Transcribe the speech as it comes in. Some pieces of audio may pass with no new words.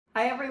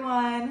Hi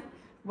everyone!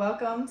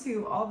 Welcome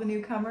to all the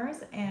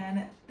newcomers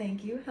and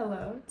thank you,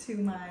 hello, to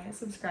my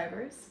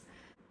subscribers.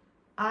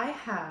 I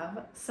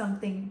have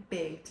something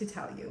big to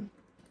tell you.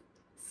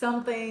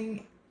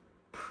 Something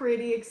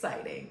pretty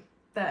exciting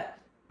that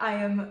I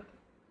am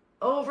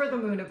over the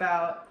moon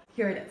about.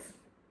 Here it is.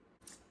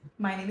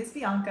 My name is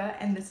Bianca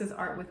and this is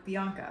Art with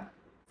Bianca.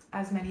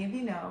 As many of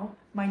you know,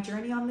 my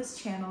journey on this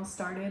channel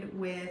started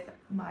with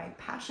my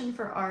passion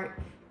for art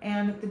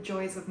and the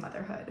joys of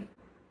motherhood.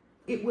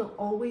 It will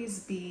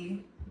always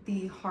be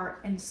the heart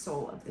and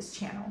soul of this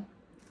channel.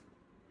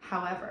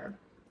 However,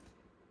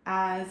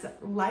 as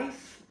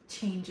life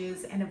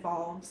changes and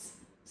evolves,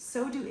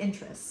 so do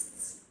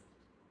interests.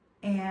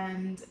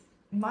 And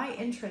my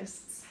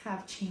interests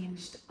have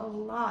changed a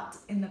lot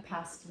in the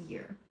past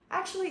year.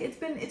 Actually, it's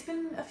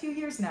been a few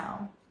years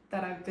now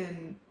that I've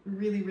been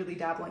really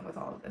dabbling with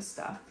all of this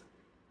stuff.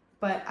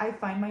 But I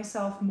find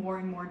myself more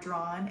and more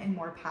drawn and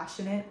more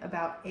passionate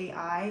about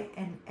AI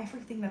and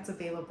everything that's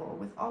available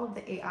with all of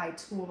the AI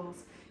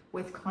tools,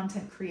 with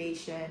content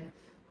creation,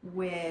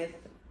 with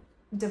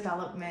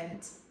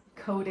development,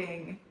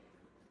 coding.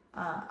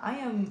 I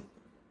am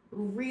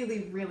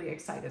really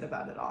excited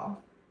about it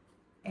all.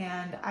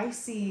 And I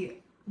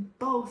see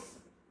both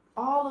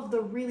all of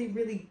the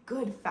really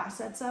good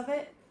facets of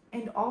it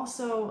and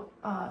also,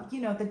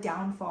 the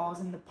downfalls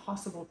and the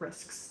possible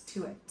risks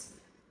to it.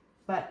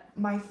 But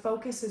my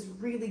focus is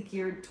really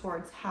geared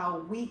towards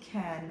how we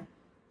can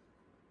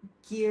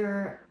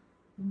gear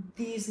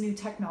these new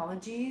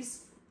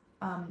technologies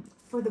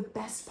for the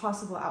best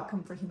possible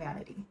outcome for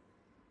humanity,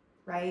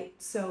 right?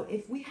 So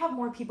if we have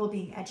more people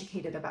being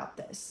educated about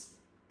this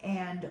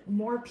and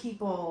more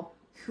people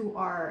who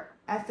are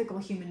ethical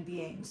human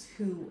beings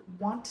who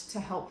want to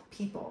help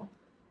people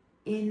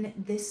in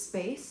this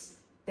space,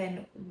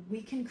 then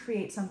we can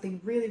create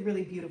something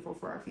really beautiful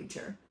for our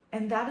future.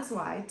 And that is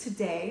why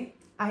today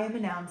I am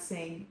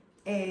announcing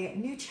a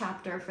new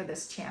chapter for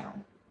this channel.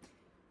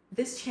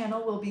 This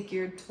channel will be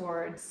geared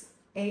towards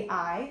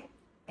AI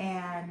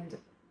and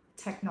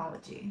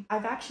technology.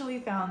 I've actually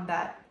found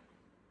that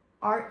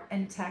art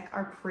and tech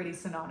are pretty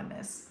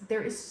synonymous.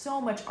 There is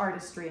so much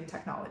artistry in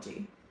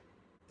technology.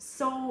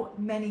 So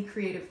many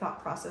creative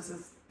thought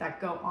processes that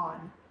go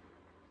on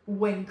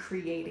when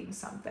creating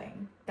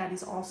something that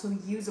is also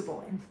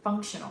usable and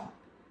functional.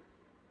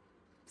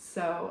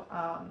 So,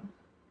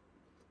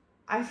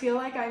 I feel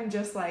like I'm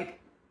just like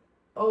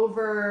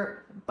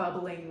over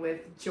bubbling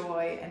with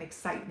joy and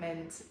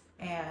excitement,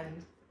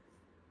 and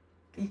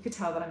you could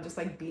tell that I'm just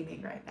like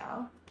beaming right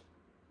now.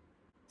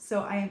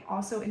 So I am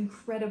also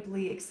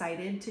incredibly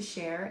excited to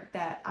share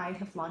that I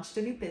have launched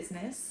a new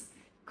business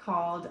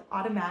called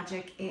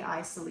Automagic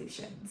AI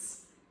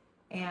Solutions.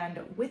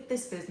 And with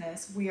this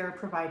business, we are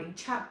providing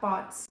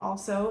chatbots,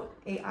 also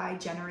AI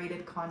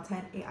generated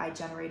content, AI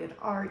generated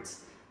art.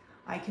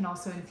 I can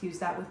also infuse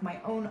that with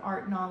my own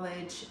art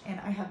knowledge, and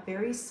I have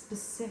very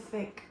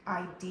specific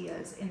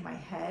ideas in my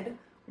head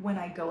when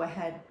I go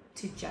ahead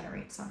to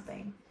generate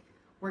something.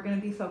 We're going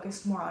to be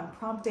focused more on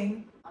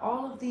prompting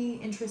all of the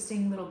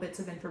interesting little bits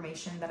of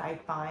information that I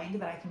find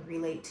that I can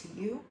relate to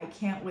you. I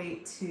can't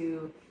wait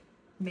to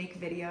make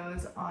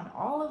videos on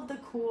all of the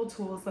cool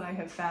tools that I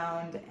have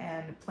found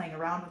and playing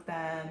around with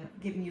them,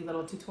 giving you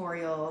little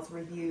tutorials,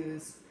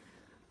 reviews.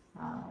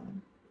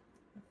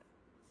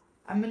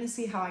 I'm going to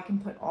see how I can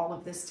put all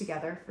of this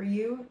together for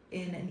you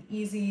in an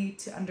easy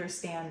to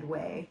understand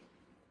way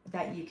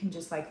that you can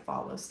just like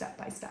follow step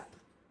by step.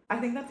 I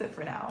think that's it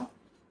for now.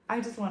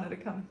 I just wanted to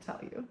come tell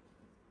you.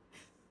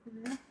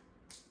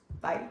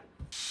 Bye.